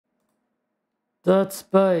That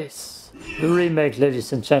space. The remake,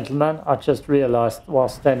 ladies and gentlemen. I just realized while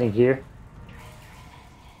standing here.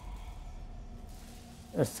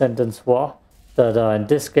 A sentence was that in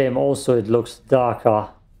this game also it looks darker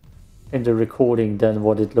in the recording than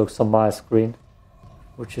what it looks on my screen.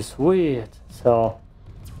 Which is weird. So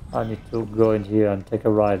I need to go in here and take a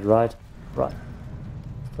ride, right? Right.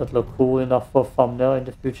 Does that look cool enough for a thumbnail in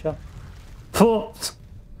the future? I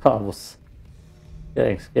was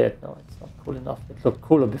getting scared. No, it's not cool enough. It looked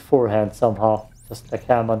cooler beforehand somehow. Just like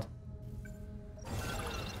Hammond.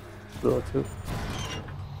 Go to.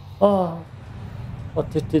 Oh,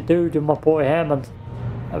 what did they do to my boy Hammond?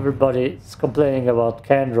 Everybody's complaining about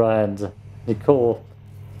Kendra and Nicole.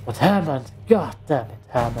 But Hammond, god damn it,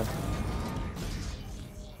 Hammond.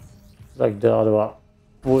 Like the other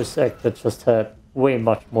voice actor just had way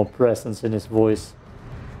much more presence in his voice.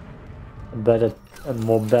 And better and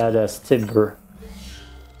more badass timbre.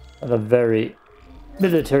 And a very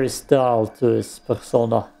military style to his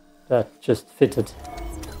persona that just fitted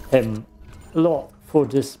him a lot for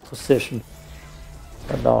this position.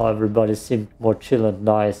 And now everybody seemed more chill and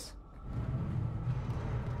nice.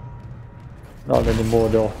 Not anymore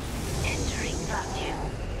though.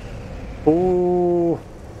 Ooh.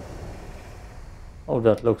 Oh,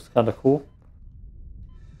 that looks kinda cool.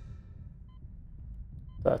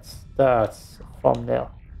 That's a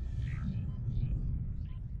thumbnail.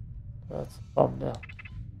 That's a thumbnail.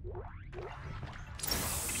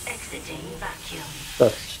 Exiting vacuum.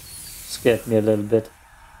 That scared me a little bit.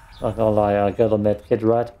 Not gonna lie, I got a medkit,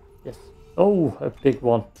 right? Yes. Oh, a big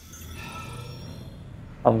one.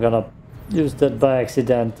 I'm gonna use that by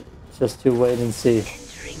accident, just to wait and see.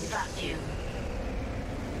 Entering vacuum.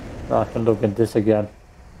 I can look at this again.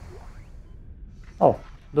 Oh,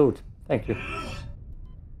 loot. Thank you.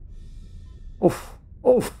 Oof.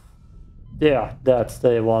 Oof. Yeah, that's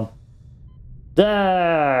the one.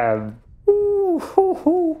 Damn! Ooh, hoo,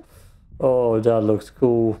 hoo. Oh, that looks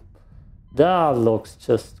cool. That looks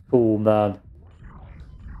just cool, man.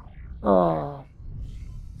 Oh.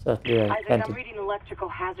 Certainly I Isaac, can't. I'm reading electrical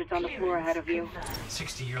hazards on the floor ahead of you.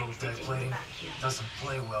 60-year-old deck plating doesn't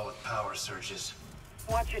play well with power surges.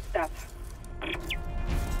 Watch your step.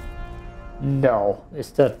 No.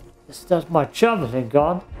 Is that my javelin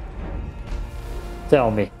gun? Tell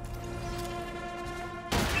me.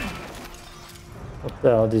 What the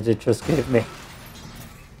hell did it just give me?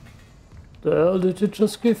 The hell did it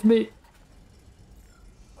just give me?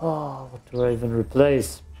 Oh, what do I even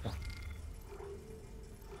replace?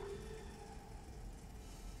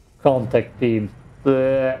 Contact beam.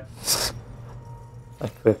 Blech.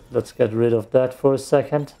 Equip. Let's get rid of that for a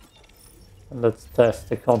second. And let's test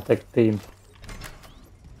the contact beam.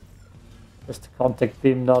 Is the contact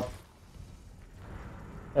beam not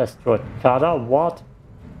asteroid cutter? What?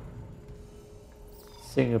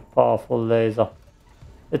 Single powerful laser.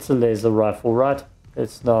 It's a laser rifle, right?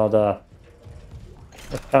 It's not a...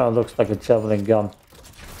 It kind of looks like a javelin gun.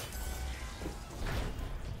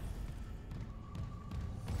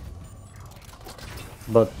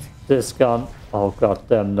 But this gun... Oh god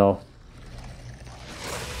damn no.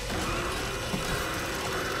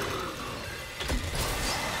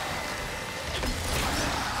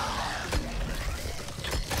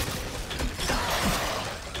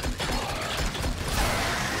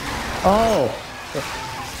 Oh!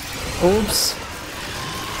 Oops!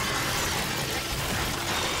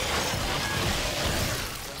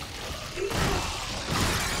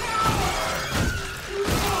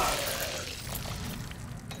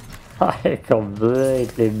 I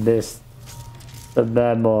completely missed the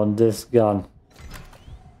memo on this gun.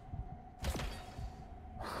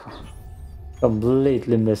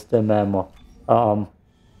 Completely missed the memo.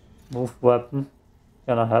 Move weapon.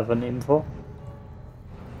 Can I have an info?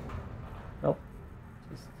 Nope.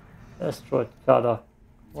 Just asteroid cutter.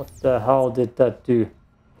 What the hell did that do?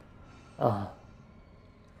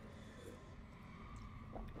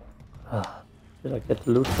 Did I get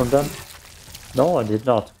loot from them? No, I did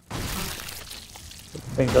not. Good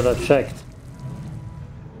thing that I checked.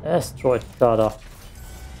 Asteroid cutter.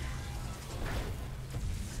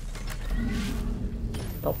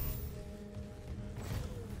 Nope.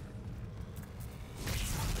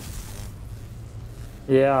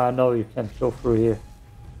 Yeah, I know you can't go through here.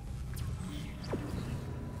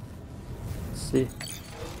 Let's see.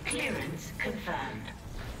 Clearance confirmed.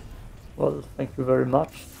 Well, thank you very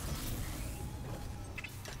much.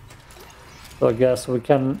 So I guess we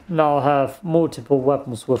can now have multiple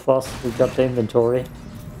weapons with us. We got the inventory.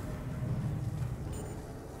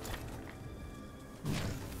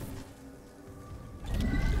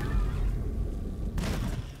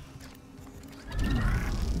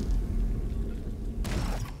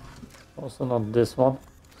 Also not this one.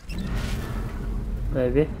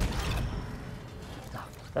 Maybe. Ah,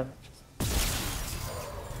 damn it.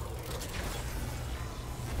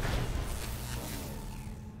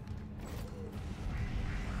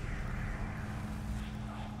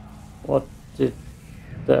 What did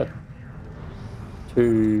that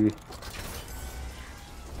do?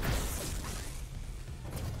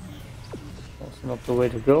 Also not the way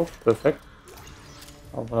to go. Perfect.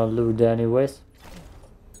 I'm gonna loot anyways.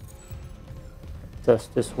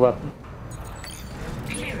 Test this weapon.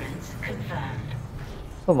 Clearance confirmed.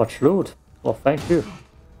 So much loot. Well, thank you.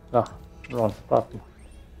 Ah, wrong button.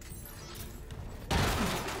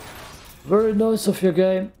 Very nice of your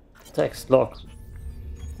game. Text log.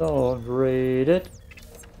 Don't read it.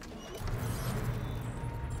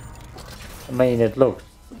 I mean, it looked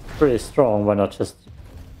pretty strong when I just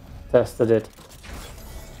tested it.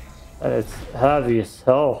 And it's heavy as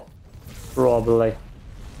hell, probably.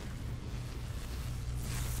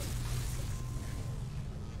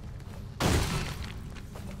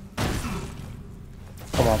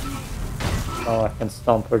 Come on. Now I can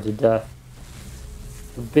stomp her to death.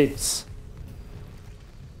 To bits.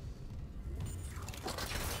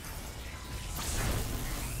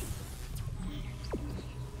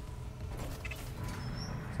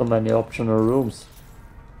 So many optional rooms.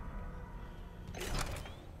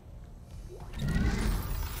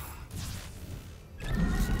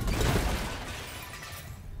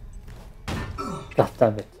 God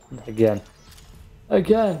damn it. Again.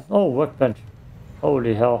 Again! Oh, workbench.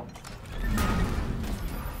 Holy hell.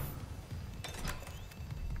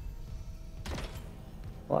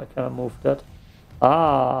 Why can't I move that?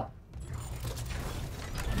 Ah!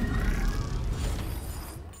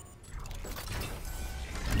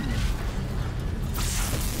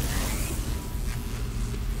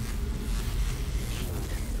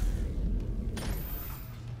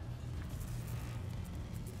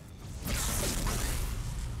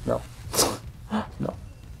 No. No.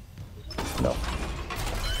 No.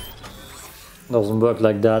 Doesn't work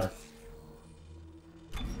like that.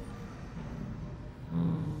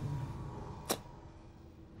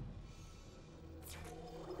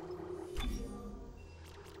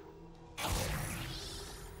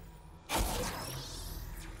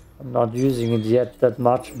 I'm not using it yet that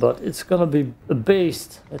much, but it's gonna be a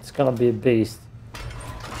beast. It's gonna be a beast.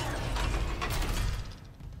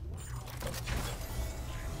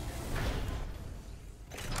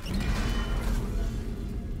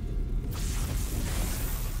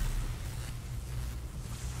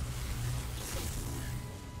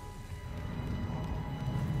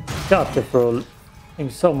 God, they're throwing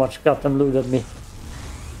so much goddamn loot at me.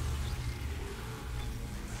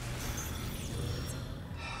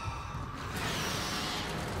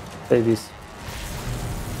 Babies.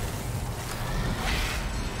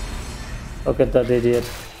 Look at that idiot.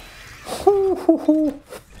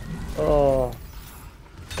 Oh.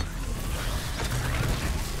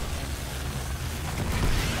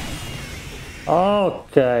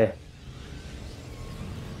 Okay.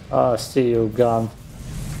 I see you, gun.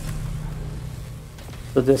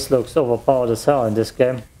 So this looks overpowered as hell in this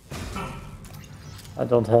game. I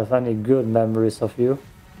don't have any good memories of you.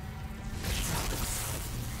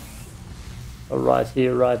 Right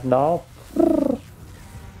here, right now.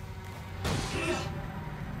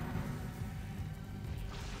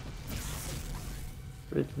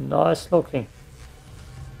 Pretty nice looking.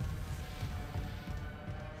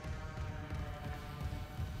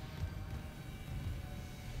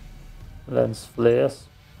 Lens flares.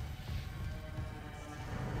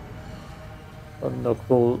 But no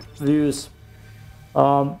cool views.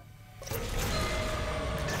 Power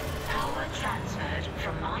transferred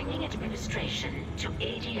from mining administration to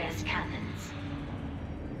ADS Canons.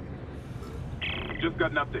 Just got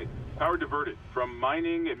an update. Power diverted from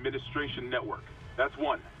mining administration network. That's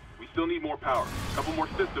one. We still need more power. A couple more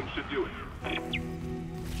systems should do it.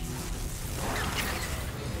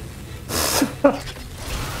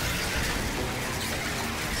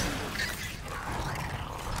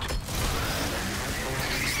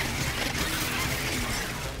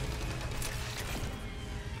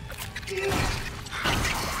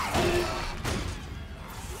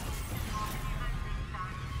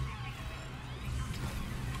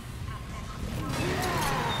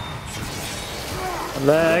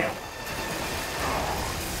 Leg.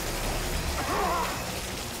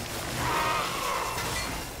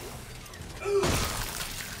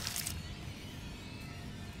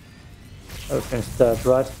 Everything's dead,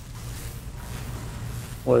 right?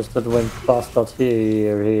 Where's that winged bastard?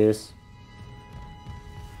 Here he is.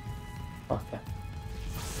 Okay.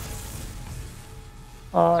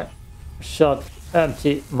 Alright. should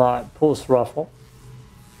empty my pulse rifle.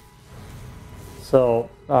 So,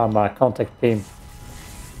 my contact beam.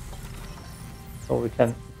 So we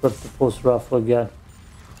can equip the pulse rifle again.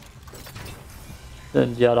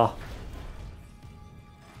 Then the other.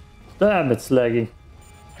 Damn, it's lagging.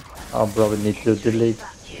 I'll probably need to delete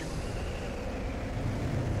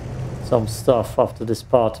some stuff after this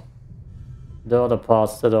part. The other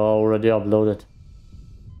parts that are already uploaded.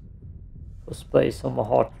 For space on my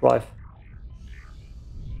hard drive.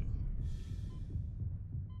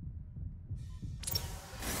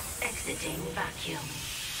 Exiting vacuum.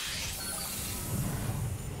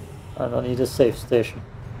 And I need a safe station.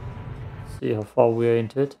 See how far we are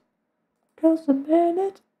into it. Just a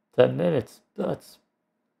minute. 10 minutes. That's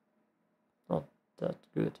not that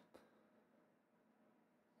good.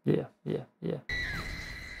 Yeah.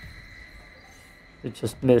 We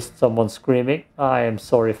just missed someone screaming. I am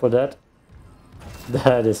sorry for that.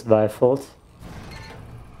 That is my fault.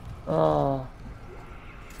 Ah.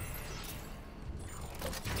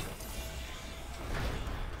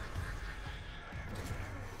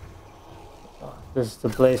 This is the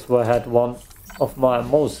place where I had one of my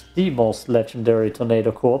the most legendary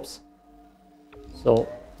tornado corps. So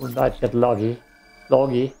we might get lucky,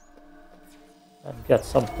 and get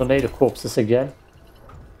some tornado corpses again.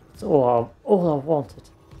 It's all I wanted.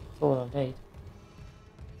 It's all I need.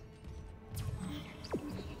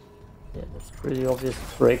 Yeah, that's pretty obvious.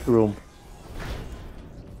 Break room.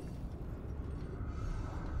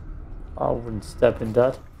 I wouldn't step in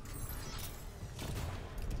that.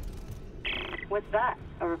 What's that?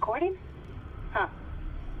 A recording? Huh.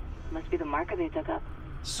 Must be the marker they dug up.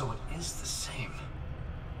 So it is the same.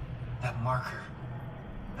 That marker.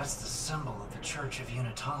 That's the symbol of the Church of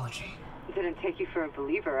Unitology. Didn't take you for a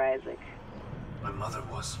believer, Isaac. My mother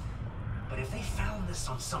was. But if they found this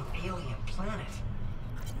on some alien planet,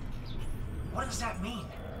 what does that mean?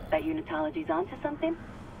 That Unitology's onto something?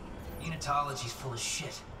 Unitology's full of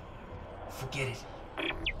shit. Forget it.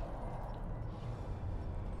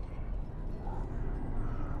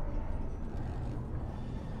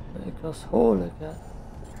 Make us whole again.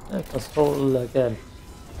 Make us whole again.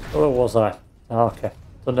 Where was I? Okay.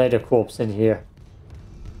 Tornado corpse in here.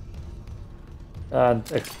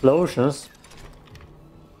 And explosions.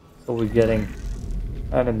 So we're getting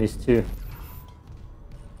enemies too.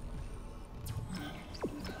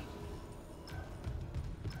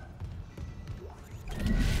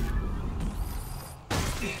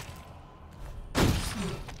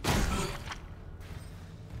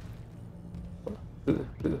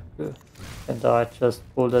 And I just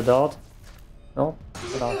pulled it out. No?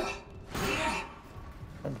 No.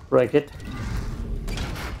 And break it.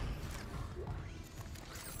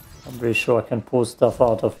 I'm pretty sure I can pull stuff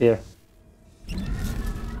out of here.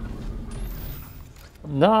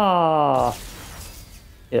 Nah!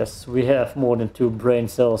 Yes, we have more than 2 brain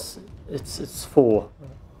cells. It's 4.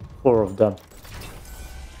 4 of them.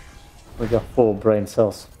 We got 4 brain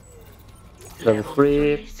cells. Level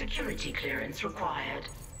 3. Security clearance required.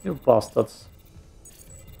 You bastards.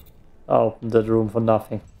 I opened that room for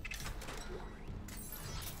nothing.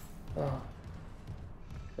 Oh.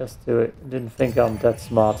 Just do it. Didn't think I'm that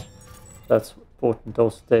smart. That's important,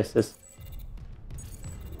 those stasis.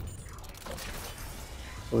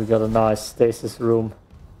 So we got a nice stasis room.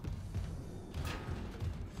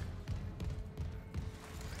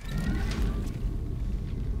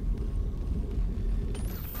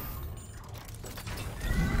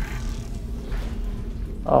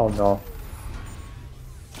 Oh no.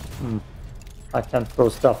 I can't throw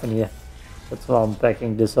stuff in here. That's why I'm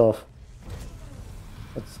backing this off.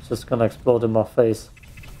 It's just gonna explode in my face.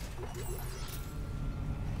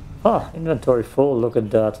 Ah, inventory full, look at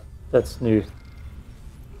that. That's new.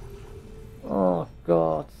 Oh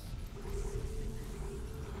god.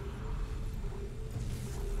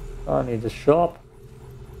 I need a shop.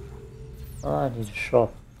 I need a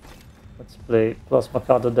shop. Let's play plasma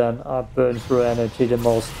cutter then. I burn through energy the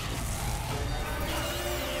most.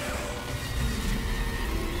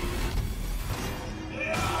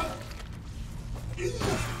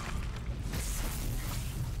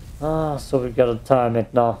 Ah, so we gotta time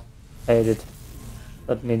it now. Hate it.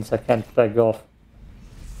 That means I can't back off.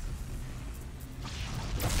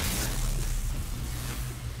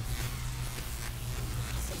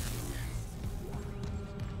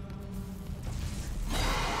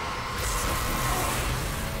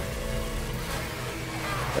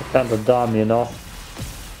 Kinda dumb, you know.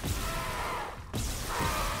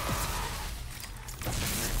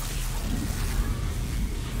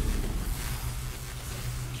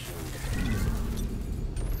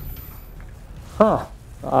 Huh.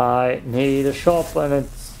 I need a shop and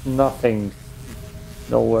it's nothing.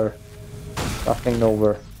 Nowhere. Nothing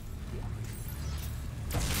nowhere.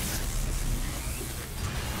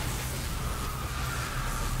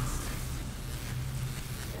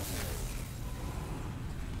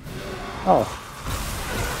 Oh.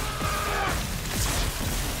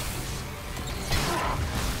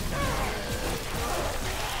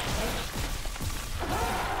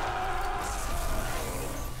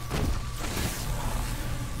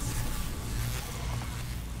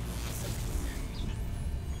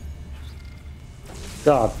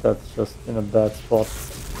 God, that's just in a bad spot.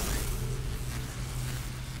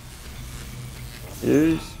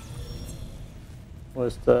 Jeez.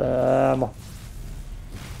 Where's the ammo?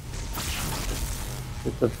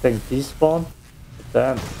 Did the thing despawn?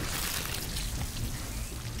 Damn.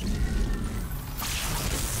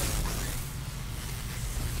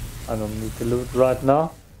 I don't need to loot right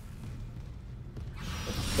now.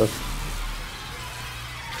 Let's just...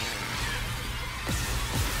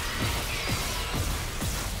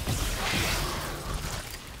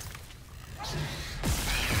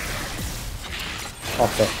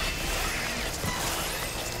 Okay.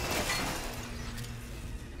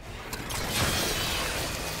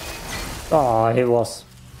 Ah, he was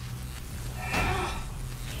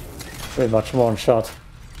pretty much one shot.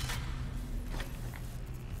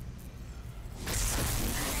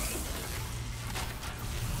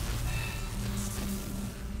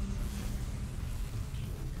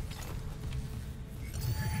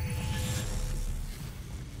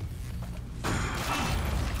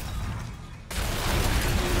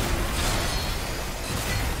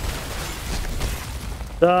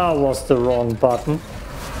 That was the wrong button.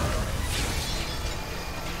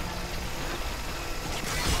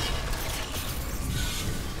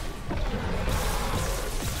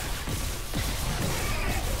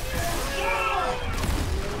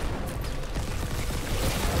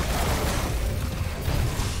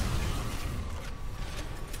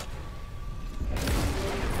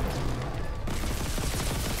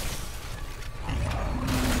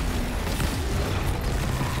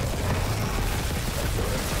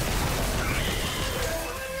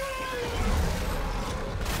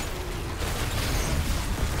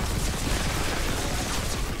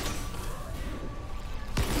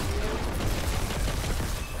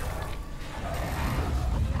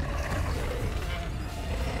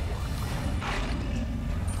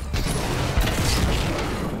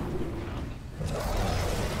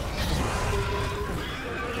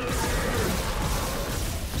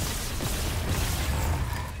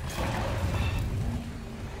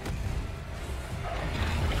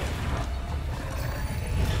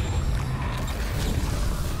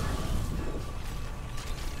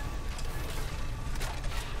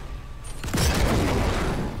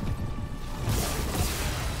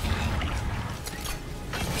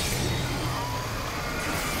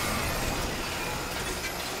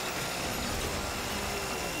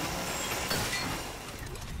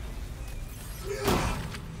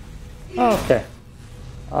 Okay,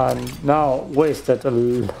 and now wasted a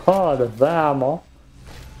lot of ammo,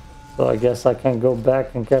 so I guess I can go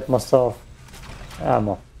back and get myself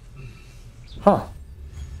ammo. Huh,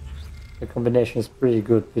 the combination is pretty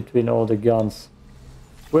good between all the guns.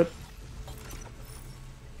 Whip.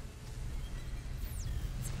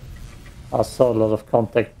 I saw a lot of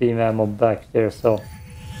contact beam ammo back there, so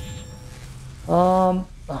I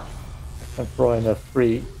can throw in a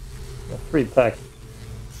free pack.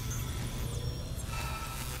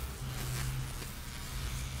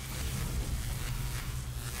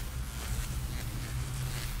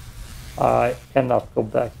 I cannot go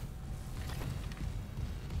back.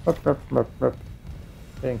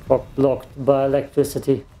 Being blocked by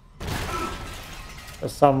electricity.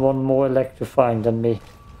 There's someone more electrifying than me.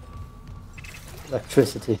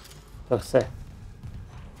 Electricity, per se.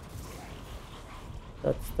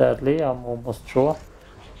 That's deadly, I'm almost sure.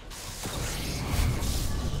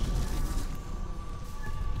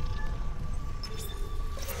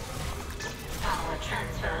 Power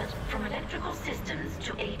transferred from electrical systems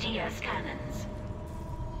to ADS cannons.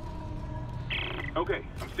 Okay,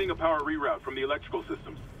 I'm seeing a power reroute from the electrical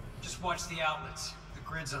systems. Just watch the outlets. The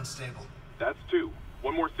grid's unstable. That's 2.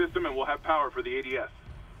 One more system and we'll have power for the ADS.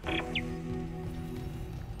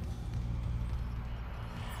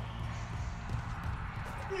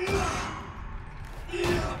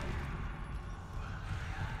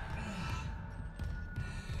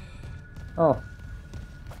 Oh.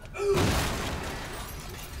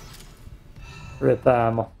 Rip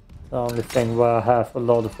ammo. The only thing where I have a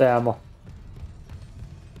lot of ammo.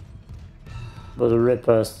 But the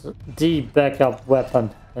Ripper's the backup weapon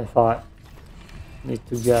if I need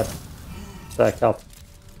to get backup.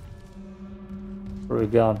 for a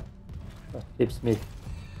gun. That keeps me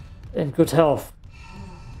in good health.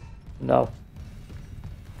 No.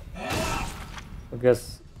 I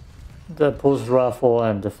guess the pulse rifle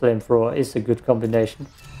and the flamethrower is a good combination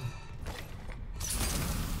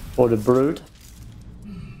for the brood.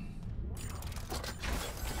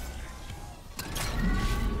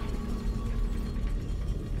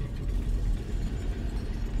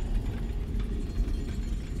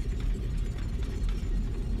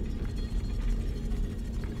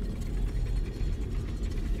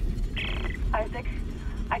 Isaac,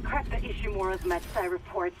 I cracked the Ishimura's MedSci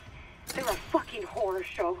reports. They're a fucking horror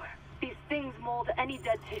show. These things mold any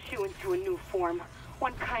dead tissue into a new form.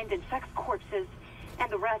 One kind infects corpses,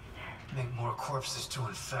 and the rest... Make more corpses to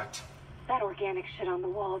infect. That organic shit on the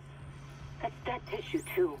walls, that's dead tissue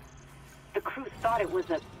too. The crew thought it was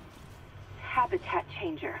a habitat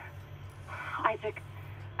changer. Isaac,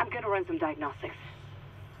 I'm gonna run some diagnostics.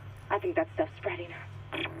 I think that stuff's spreading.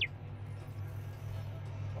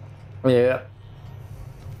 Yeah.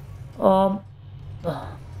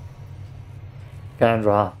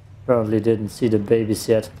 Kendra apparently didn't see the babies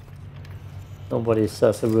yet. Nobody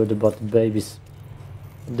says a word about the babies.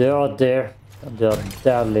 They are there, and they are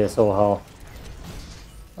deadly as all hell.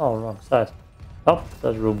 Oh, wrong side. Oh,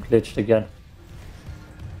 that room glitched again.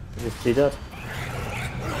 Did you see that?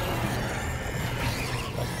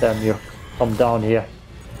 Oh, damn you. Come down here.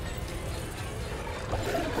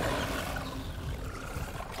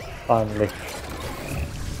 Finally.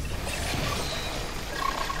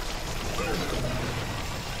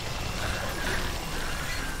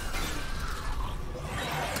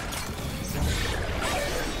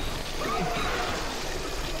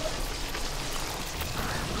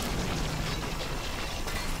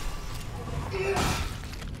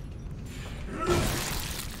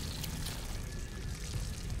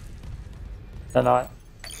 And I...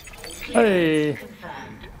 Hey!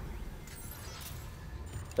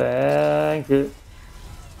 Thank you.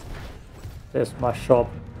 There's my shop.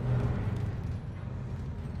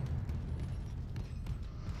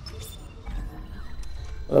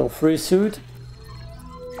 Little free suit?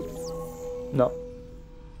 No.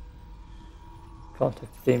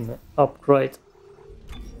 Contact team upgrade.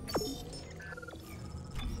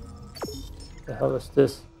 The hell is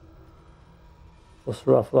this? Was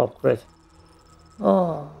rough upgrade.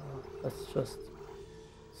 Oh, let's just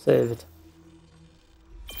save it.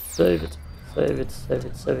 Save it, save it, save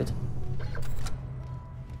it, save it.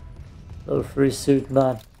 Little free suit,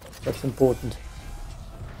 man. That's important.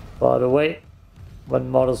 By the way,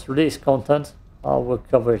 when models release content, I will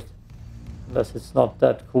cover it. Unless it's not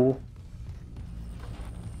that cool.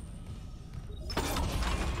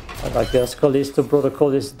 And I guess Callisto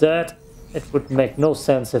Protocol is dead. It would make no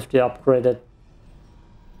sense if they upgraded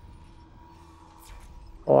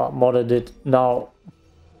or modded it now.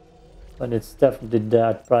 And it's definitely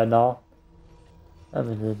dead right now. I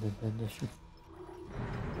mean, the edition.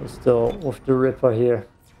 We're still with the Ripper here.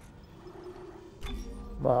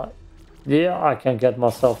 But yeah, I can get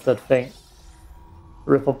myself that thing.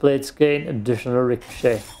 Ripper plates gain additional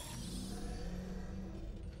ricochet.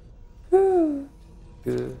 Good,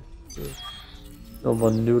 good. No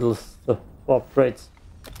more noodles to upgrades.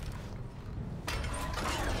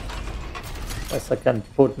 As I can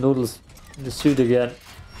put noodles in the suit again.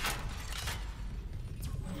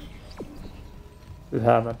 To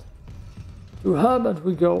Hammond. To Hammond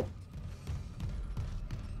we go.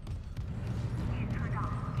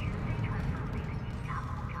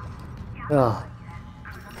 Ah,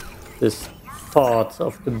 this part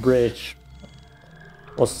of the bridge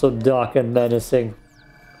was so dark and menacing.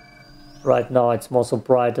 Right now it's more so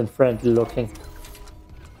bright and friendly looking.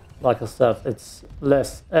 Like I said, it's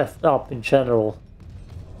less effed up in general.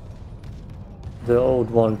 The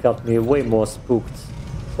old one got me way more spooked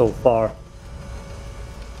so far.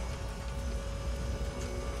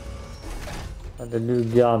 And the new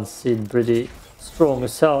guns seem pretty strong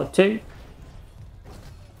as hell too.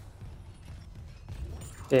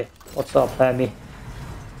 Okay, what's up, Hammy?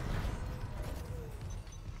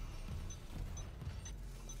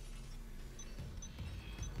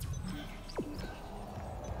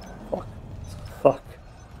 Fuck. Fuck.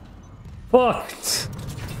 Fuck!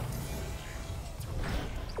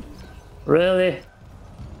 Really?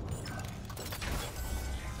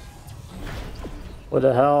 What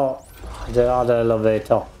the hell? The other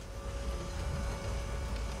elevator.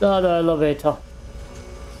 The other elevator.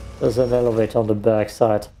 There's an elevator on the back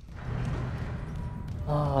side.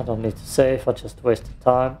 Oh, I don't need to save, I just wasted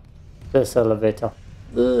time. This elevator.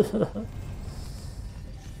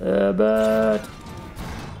 Yeah, bad.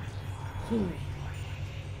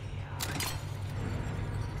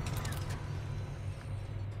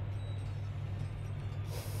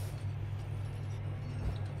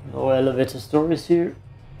 No elevator stories here.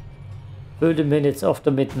 30 minutes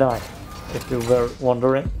after midnight, if you were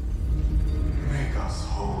wondering. Make us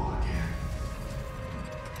whole again.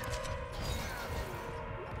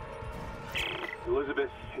 Elizabeth,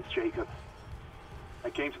 it's Jacob. I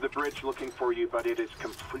came to the bridge looking for you, but it is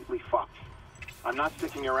completely fucked. I'm not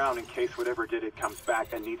sticking around in case whatever did it comes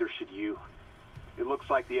back, and neither should you. It looks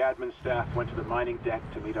like the admin staff went to the mining deck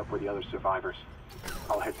to meet up with the other survivors.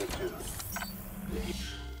 I'll head there too.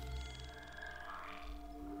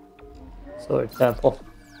 So example.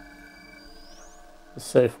 The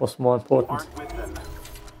safe was more You important. aren't with them.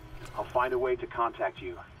 I'll find a way to contact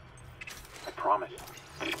you. I promise.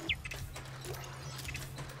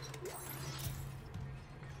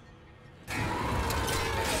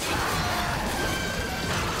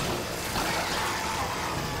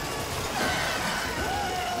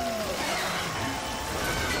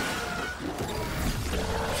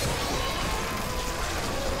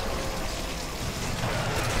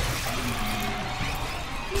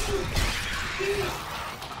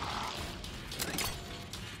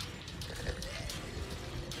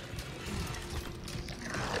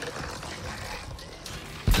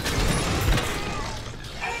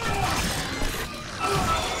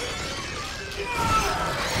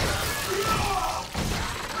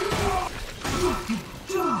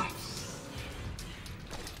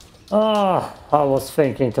 Ah, I was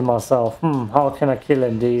thinking to myself, how can I kill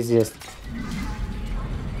him the easiest?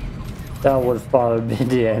 That would probably be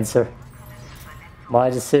the answer. My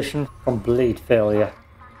decision, complete failure.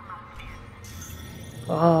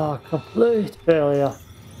 Ah, complete failure.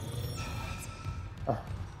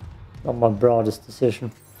 Not my broadest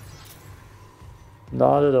decision.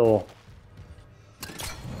 Not at all.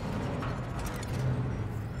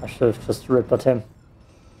 I should have just ripped at him.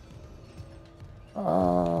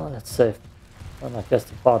 Let's save. And I guess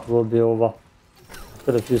the part will be over.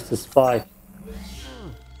 Could have used the spike.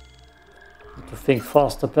 Need to think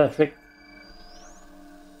faster, Patrick.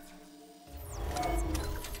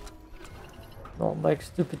 Don't make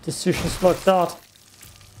stupid decisions like that.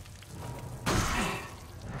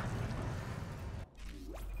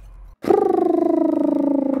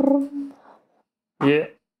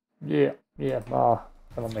 Yeah.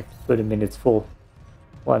 Gonna make 30 minutes full.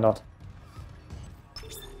 Why not?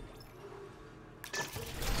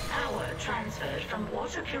 Power transferred from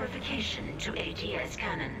water purification to ADS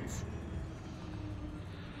cannons.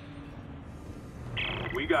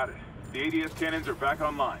 We got it. The ADS cannons are back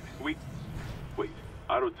online. Wait,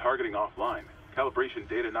 auto-targeting offline. Calibration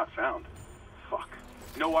data not found. Fuck.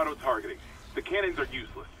 No auto-targeting. The cannons are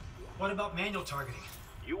useless. What about manual targeting?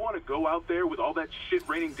 You want to go out there with all that shit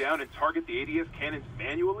raining down and target the ADS cannons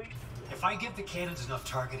manually? If I give the cannons enough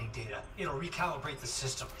targeting data, it'll recalibrate the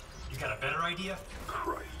system. You got a better idea?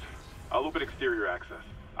 Christ. I'll open exterior access.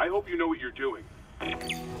 I hope you know what you're doing.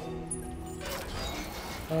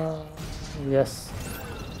 Yes.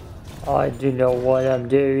 I do know what I'm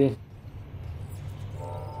doing.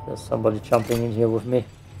 There's somebody jumping in here with me.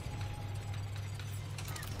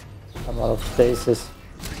 I'm out of stasis.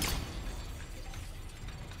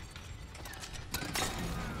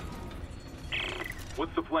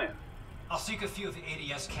 What's the plan? I'll sync a few of the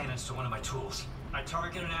ADS cannons to one of my tools. I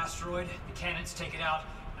target an asteroid, the cannons take it out,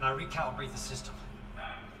 and I recalibrate the system.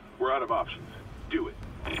 We're out of options. Do it.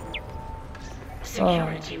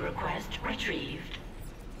 Security request retrieved.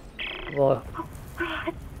 Well, Oh,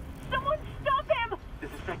 God! Someone stop him!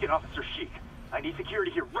 This is Second Officer Sheik. I need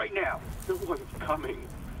security here right now. No one's coming.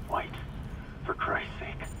 White, for Christ's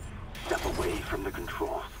sake, step away from the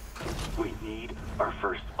controls. We need our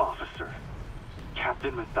first officer.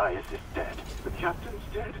 Captain Matthias is dead. The captain's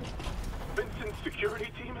dead. Vincent's security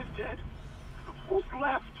team is dead. Who's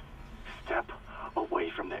left? Step away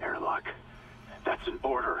from the airlock. That's an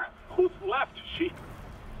order. Who's left, Sheik?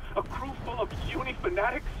 A crew full of uni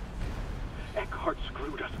fanatics? Eckhart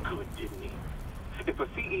screwed us good, didn't he? If a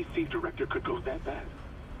CEC director could go that bad,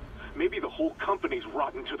 maybe the whole company's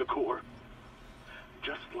rotten to the core.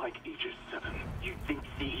 Just like Aegis 7. You think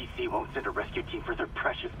CEC won't send a rescue team for their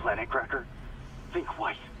precious planet cracker? Think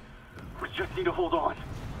White. We just need to hold on.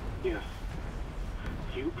 Yes.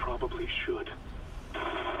 You probably should.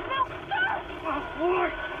 No, sir! Oh,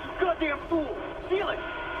 White! You goddamn fool! Steal it!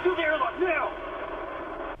 Do the airlock now!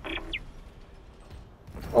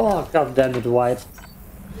 oh, god damn it, White.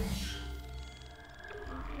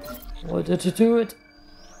 Why did you do it?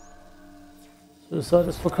 Suicide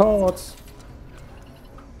is for cowards.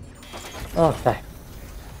 Okay.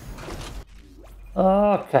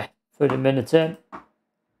 Okay. 30 minutes in.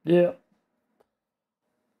 Yeah.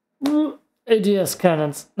 ADS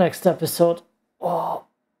cannons. Next episode. Oh.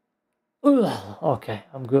 Ugh, okay,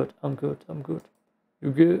 I'm good.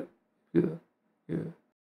 You good? Good.